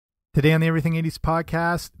Today on the Everything 80s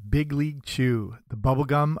podcast, Big League Chew, the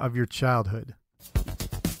bubblegum of your childhood.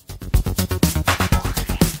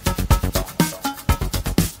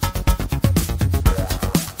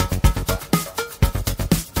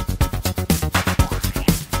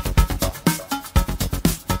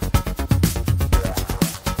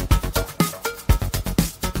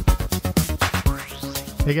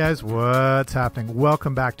 Hey guys, what's happening?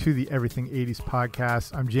 Welcome back to the Everything 80s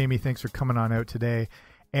podcast. I'm Jamie. Thanks for coming on out today.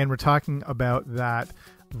 And we're talking about that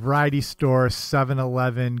variety store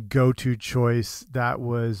 7-Eleven go-to choice that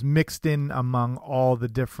was mixed in among all the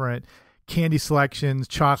different candy selections,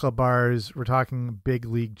 chocolate bars. We're talking Big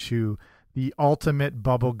League Chew, the ultimate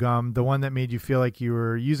bubble gum, the one that made you feel like you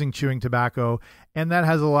were using chewing tobacco. And that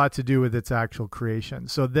has a lot to do with its actual creation.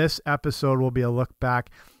 So this episode will be a look back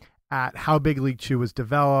at how Big League Chew was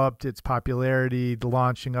developed, its popularity, the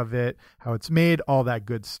launching of it, how it's made, all that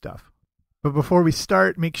good stuff. But before we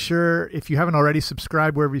start, make sure if you haven't already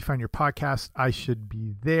subscribed wherever you find your podcast, I should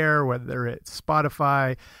be there, whether it's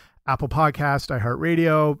Spotify, Apple Podcast,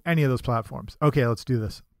 iHeartRadio, any of those platforms. Okay, let's do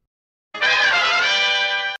this.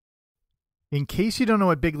 In case you don't know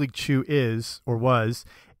what Big League Chew is or was,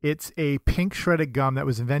 it's a pink shredded gum that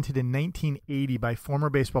was invented in 1980 by former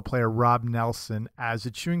baseball player Rob Nelson as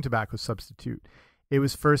a chewing tobacco substitute. It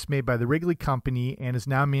was first made by the Wrigley Company and is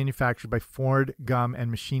now manufactured by Ford Gum and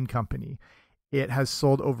Machine Company. It has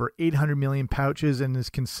sold over 800 million pouches and is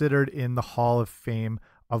considered in the Hall of Fame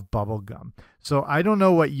of bubble gum. So I don't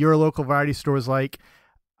know what your local variety store was like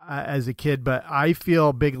as a kid, but I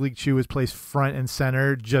feel Big League Chew was placed front and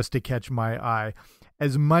center just to catch my eye.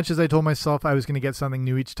 As much as I told myself I was going to get something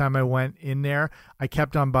new each time I went in there, I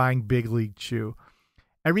kept on buying Big League Chew.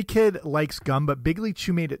 Every kid likes gum, but Big League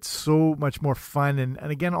Chew made it so much more fun and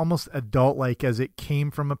again, almost adult-like as it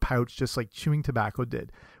came from a pouch just like chewing tobacco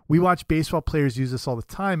did. We watch baseball players use this all the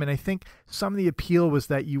time, and I think some of the appeal was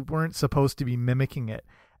that you weren't supposed to be mimicking it.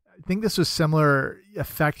 I think this was similar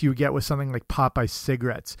effect you would get with something like Popeye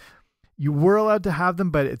cigarettes. You were allowed to have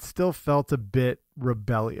them, but it still felt a bit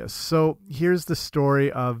rebellious. So here's the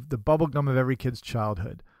story of the bubblegum of every kid's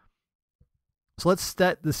childhood. So let's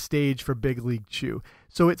set the stage for Big League Chew.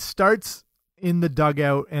 So it starts in the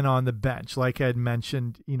dugout and on the bench. Like I had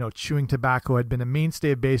mentioned, chewing tobacco had been a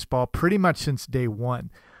mainstay of baseball pretty much since day one.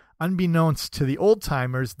 Unbeknownst to the old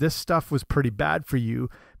timers, this stuff was pretty bad for you,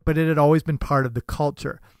 but it had always been part of the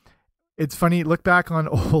culture. It's funny, look back on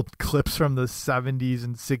old clips from the 70s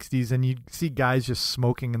and 60s, and you see guys just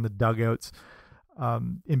smoking in the dugouts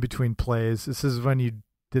in between plays. This is when you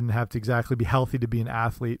didn't have to exactly be healthy to be an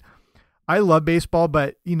athlete. I love baseball,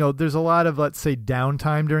 but, there's a lot of, let's say,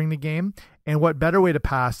 downtime during the game. And what better way to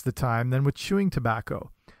pass the time than with chewing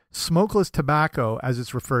tobacco? Smokeless tobacco, as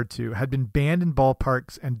it's referred to, had been banned in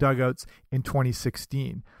ballparks and dugouts in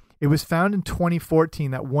 2016. It was found in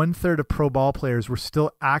 2014 that 1/3 of pro ball players were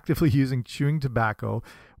still actively using chewing tobacco,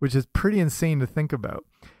 which is pretty insane to think about.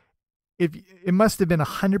 It must have been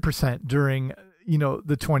 100% during,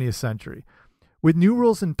 the 20th century. With new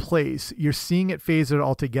rules in place, you're seeing it phase out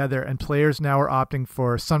altogether, and players now are opting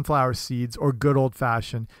for sunflower seeds or good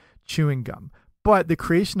old-fashioned chewing gum. But the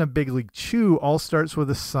creation of Big League Chew all starts with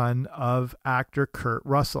the son of actor Kurt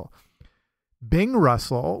Russell. Bing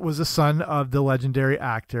Russell was the son of the legendary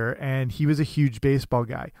actor, and he was a huge baseball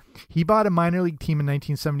guy. He bought a minor league team in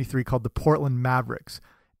 1973 called the Portland Mavericks.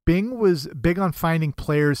 Bing was big on finding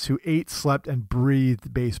players who ate, slept, and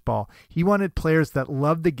breathed baseball. He wanted players that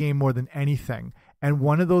loved the game more than anything, and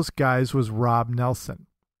one of those guys was Rob Nelson.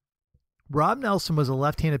 Rob Nelson was a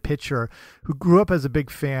left-handed pitcher who grew up as a big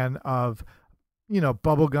fan of,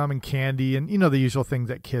 bubblegum and candy and, the usual things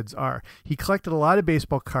that kids are. He collected a lot of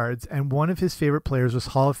baseball cards, and one of his favorite players was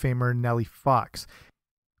Hall of Famer Nellie Fox.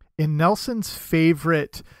 In Nelson's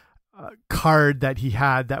favorite card that he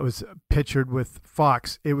had that was pictured with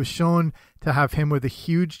Fox, it was shown to have him with a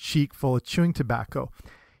huge cheek full of chewing tobacco.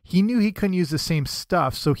 He knew he couldn't use the same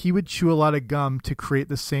stuff, so he would chew a lot of gum to create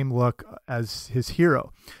the same look as his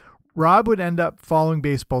hero. Rob would end up following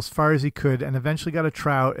baseball as far as he could and eventually got a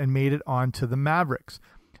tryout and made it on to the Mavericks.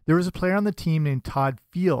 There was a player on the team named Todd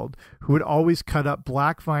Field who would always cut up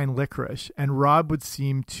black vine licorice, and Rob would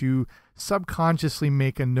seem to subconsciously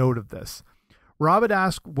make a note of this. Rob had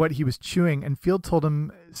asked what he was chewing, and Field told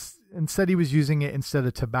him and said he was using it instead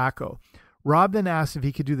of tobacco. Rob then asked if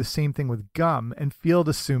he could do the same thing with gum, and Field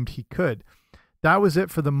assumed he could. That was it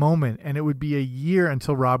for the moment, and it would be a year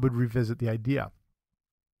until Rob would revisit the idea.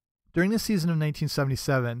 During the season of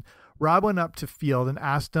 1977, Rob went up to Field and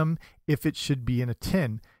asked him if it should be in a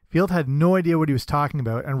tin. Field had no idea what he was talking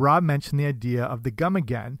about, and Rob mentioned the idea of the gum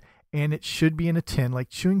again, and it should be in a tin like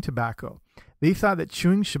chewing tobacco. They thought that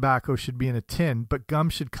chewing tobacco should be in a tin, but gum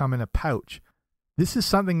should come in a pouch. This is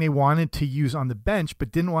something they wanted to use on the bench,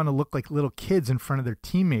 but didn't want to look like little kids in front of their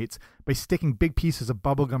teammates by sticking big pieces of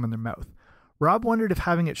bubblegum in their mouth. Rob wondered if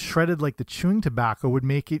having it shredded like the chewing tobacco would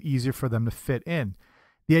make it easier for them to fit in.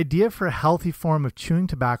 The idea for a healthy form of chewing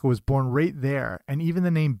tobacco was born right there, and even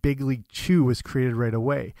the name Big League Chew was created right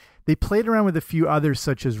away. They played around with a few others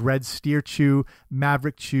such as Red Steer Chew,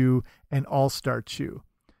 Maverick Chew, and All-Star Chew.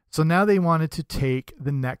 So now they wanted to take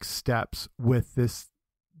the next steps with this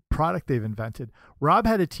product they've invented. Rob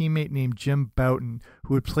had a teammate named Jim Bouton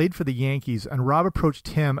who had played for the Yankees, and Rob approached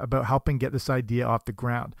him about helping get this idea off the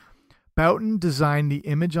ground. Bouton designed the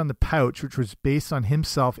image on the pouch, which was based on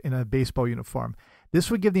himself in a baseball uniform.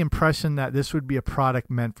 This would give the impression that this would be a product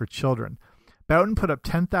meant for children. Bouton put up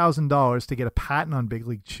 $10,000 to get a patent on Big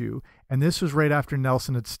League Chew, and this was right after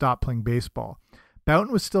Nelson had stopped playing baseball.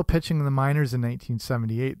 Bouton was still pitching in the minors in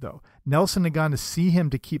 1978, though. Nelson had gone to see him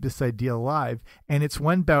to keep this idea alive, and it's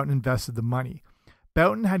when Bouton invested the money.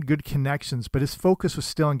 Bouton had good connections, but his focus was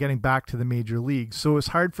still on getting back to the major leagues, so it was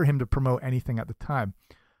hard for him to promote anything at the time.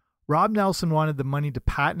 Rob Nelson wanted the money to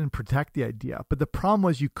patent and protect the idea, but the problem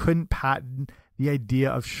was you couldn't patent the idea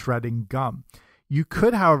of shredding gum. You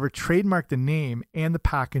could, however, trademark the name and the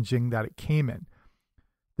packaging that it came in.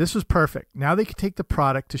 This was perfect. Now they could take the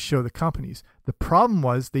product to show the companies. The problem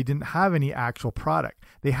was they didn't have any actual product.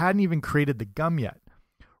 They hadn't even created the gum yet.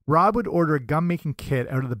 Rob would order a gum-making kit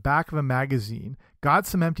out of the back of a magazine, got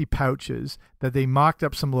some empty pouches that they mocked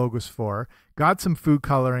up some logos for, got some food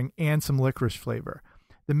coloring, and some licorice flavor.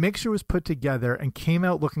 The mixture was put together and came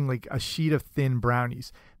out looking like a sheet of thin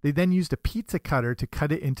brownies. They then used a pizza cutter to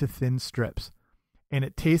cut it into thin strips. And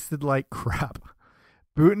it tasted like crap.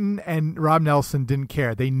 Bouton and Rob Nelson didn't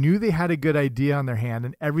care. They knew they had a good idea on their hand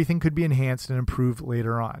and everything could be enhanced and improved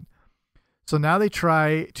later on. So now they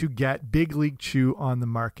try to get Big League Chew on the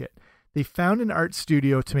market. They found an art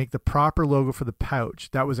studio to make the proper logo for the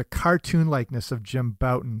pouch. That was a cartoon likeness of Jim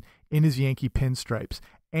Bouton in his Yankee pinstripes,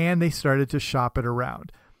 and they started to shop it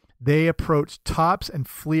around. They approached Tops and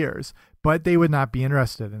Fleers, but they would not be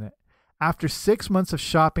interested in it. After 6 months of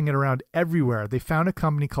shopping it around everywhere, they found a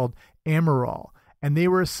company called Emerald, and they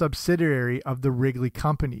were a subsidiary of the Wrigley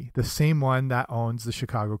Company, the same one that owns the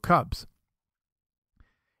Chicago Cubs.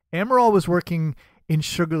 Emerald was working in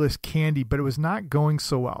sugarless candy, but it was not going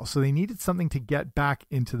so well, so they needed something to get back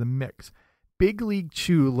into the mix. Big League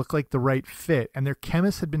Chew looked like the right fit, and their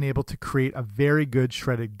chemists had been able to create a very good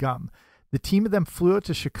shredded gum. The team of them flew out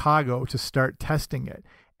to Chicago to start testing it,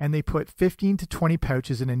 and they put 15 to 20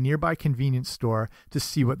 pouches in a nearby convenience store to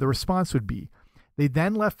see what the response would be. They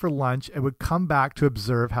then left for lunch and would come back to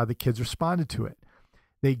observe how the kids responded to it.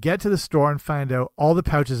 They get to the store and find out all the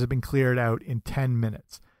pouches have been cleared out in 10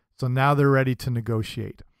 minutes. So now they're ready to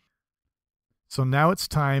negotiate. So now it's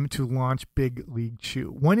time to launch Big League Chew.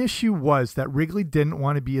 One issue was that Wrigley didn't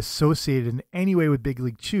want to be associated in any way with Big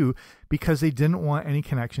League Chew because they didn't want any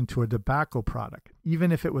connection to a tobacco product,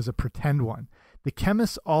 even if it was a pretend one. The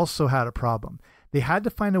chemists also had a problem. They had to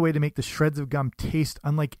find a way to make the shreds of gum taste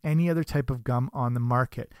unlike any other type of gum on the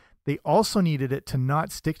market. They also needed it to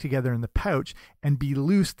not stick together in the pouch and be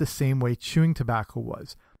loose the same way chewing tobacco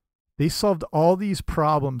was. They solved all these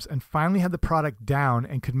problems and finally had the product down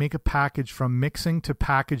and could make a package from mixing to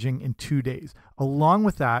packaging in 2 days. Along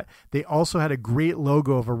with that, they also had a great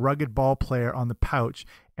logo of a rugged ball player on the pouch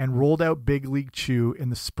and rolled out Big League Chew in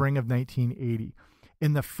the spring of 1980.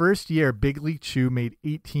 In the first year, Big League Chew made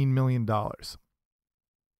 $18 million.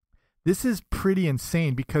 This is pretty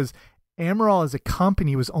insane because Emerald as a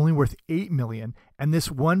company was only worth $8 million, and this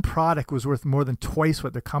one product was worth more than twice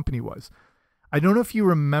what the company was. I don't know if you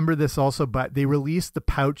remember this also, but they released the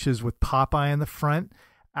pouches with Popeye on the front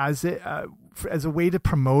as a way to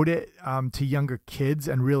promote it to younger kids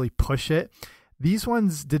and really push it. These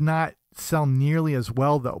ones did not sell nearly as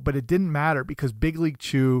well, though, but it didn't matter because Big League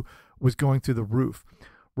Chew was going through the roof.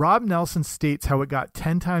 Rob Nelson states how it got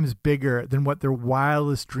 10 times bigger than what their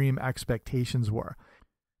wildest dream expectations were.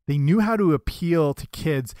 They knew how to appeal to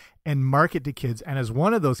kids and market to kids, and as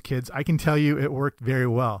one of those kids, I can tell you it worked very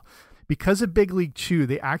well. Because of Big League Chew,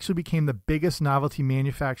 they actually became the biggest novelty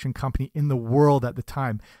manufacturing company in the world at the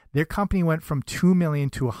time. Their company went from $2 million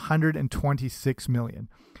to $126 million.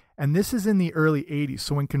 And this is in the early 80s,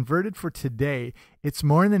 so when converted for today, it's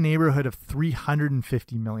more in the neighborhood of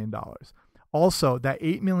 $350 million. Also, that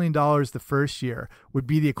 $8 million the first year would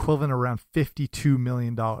be the equivalent of around $52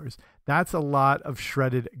 million. That's a lot of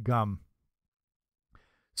shredded gum.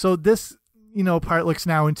 So this, part looks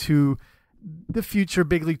now into the future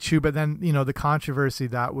Big League Chew, but then, the controversy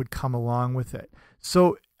that would come along with it.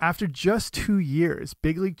 So After just 2 years,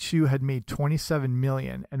 Big League Chew had made $27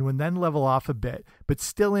 million and would then level off a bit, but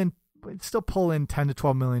still pull in $10 to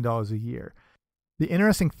 $12 million a year. The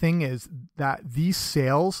interesting thing is that these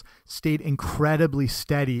sales stayed incredibly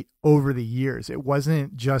steady over the years. It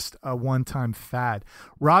wasn't just a one-time fad.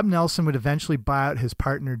 Rob Nelson would eventually buy out his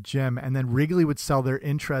partner Jim, and then Wrigley would sell their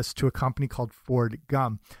interest to a company called Ford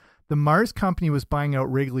Gum. The Mars company was buying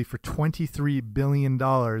out Wrigley for $23 billion,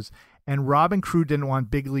 and Rob and crew didn't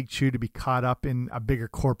want Big League Chew to be caught up in a bigger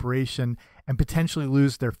corporation and potentially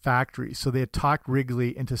lose their factory, so they had talked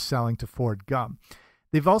Wrigley into selling to Ford Gum.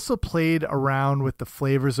 They've also played around with the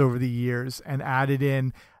flavors over the years and added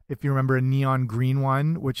in, if you remember, a neon green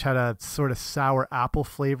one, which had a sort of sour apple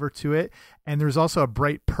flavor to it. And there's also a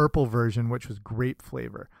bright purple version, which was grape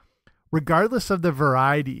flavor. Regardless of the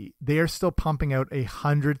variety, they are still pumping out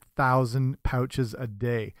 100,000 pouches a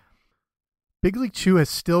day. Big League Chew has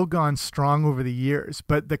still gone strong over the years,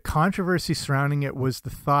 but the controversy surrounding it was the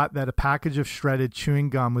thought that a package of shredded chewing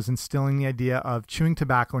gum was instilling the idea of chewing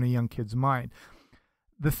tobacco in a young kid's mind.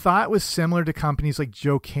 The thought was similar to companies like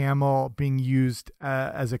Joe Camel being used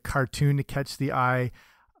as a cartoon to catch the eye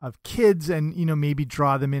of kids and, maybe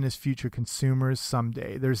draw them in as future consumers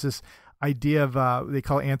someday. There's this idea of, they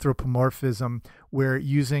call it anthropomorphism, where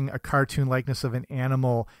using a cartoon likeness of an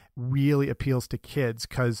animal really appeals to kids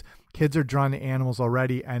because kids are drawn to animals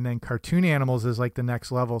already, and then cartoon animals is like the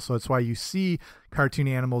next level. So it's why you see cartoon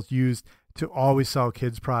animals used to always sell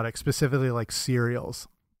kids products, specifically like cereals.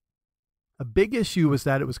 A big issue was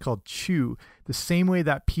that it was called chew, the same way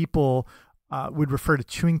that people would refer to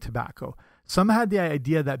chewing tobacco. Some had the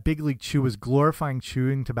idea that Big League Chew was glorifying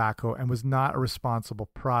chewing tobacco and was not a responsible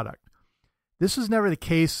product. This was never the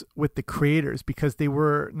case with the creators because they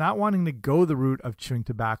were not wanting to go the route of chewing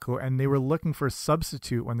tobacco, and they were looking for a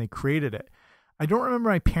substitute when they created it. I don't remember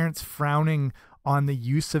my parents frowning on the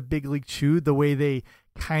use of Big League Chew the way they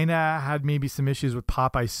kind of had maybe some issues with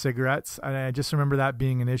Popeye cigarettes. And I just remember that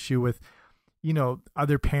being an issue with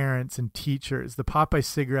other parents and teachers. The Popeye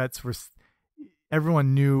cigarettes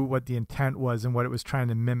everyone knew what the intent was and what it was trying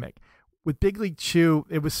to mimic. With Big League Chew,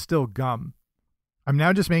 it was still gum. I'm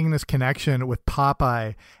now just making this connection with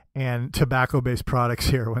Popeye and tobacco-based products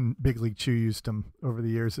here when Big League Chew used them over the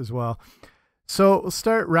years as well. So we'll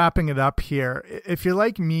start wrapping it up here. If you're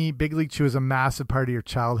like me, Big League Chew is a massive part of your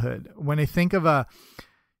childhood. When I think of a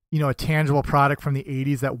tangible product from the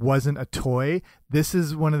 80s that wasn't a toy, this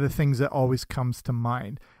is one of the things that always comes to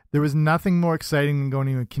mind. There was nothing more exciting than going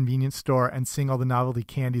to a convenience store and seeing all the novelty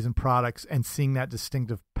candies and products and seeing that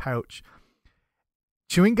distinctive pouch.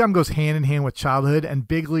 Chewing gum goes hand in hand with childhood, and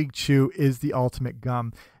Big League Chew is the ultimate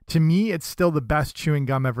gum. To me, it's still the best chewing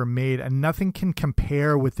gum ever made, and nothing can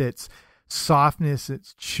compare with its softness,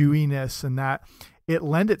 its chewiness, and that it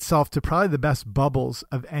lends itself to probably the best bubbles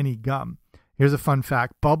of any gum. Here's a fun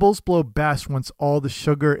fact. Bubbles blow best once all the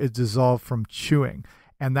sugar is dissolved from chewing.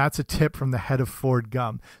 And that's a tip from the head of Ford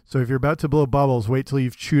Gum. So if you're about to blow bubbles, wait till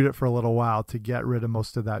you've chewed it for a little while to get rid of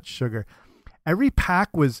most of that sugar. Every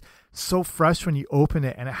pack was so fresh when you open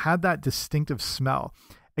it, and it had that distinctive smell.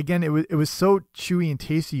 Again, it was so chewy and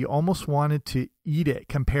tasty, you almost wanted to eat it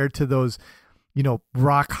compared to those,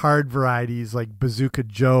 rock hard varieties like Bazooka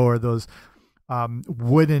Joe or those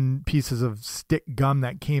wooden pieces of stick gum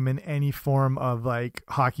that came in any form of like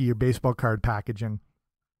hockey or baseball card packaging.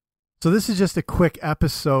 So this is just a quick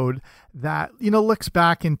episode that, looks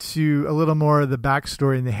back into a little more of the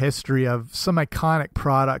backstory and the history of some iconic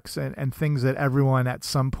products and things that everyone at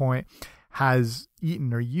some point has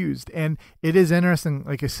eaten or used. And it is interesting,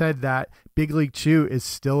 like I said, that Big League Chew is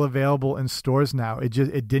still available in stores now. It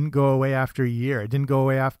didn't go away after a year. It didn't go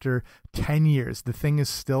away after 10 years. The thing is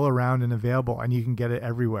still around and available, and you can get it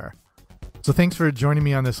everywhere. So thanks for joining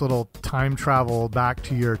me on this little time travel back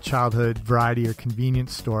to your childhood variety or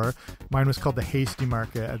convenience store. Mine was called the Hasty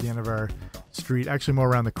Market at the end of our street, actually more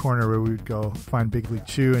around the corner where we would go find Big League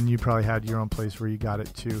Chew, and you probably had your own place where you got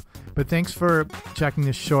it too. But thanks for checking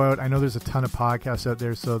this show out. I know there's a ton of podcasts out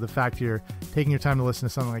there, so the fact you're taking your time to listen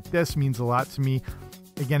to something like this means a lot to me.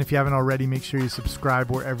 Again, if you haven't already, make sure you subscribe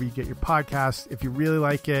wherever you get your podcasts. If you really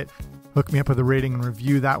like it, hook me up with a rating and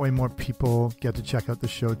review. That way more people get to check out the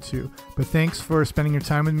show too. But thanks for spending your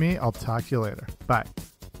time with me. I'll talk to you later. Bye.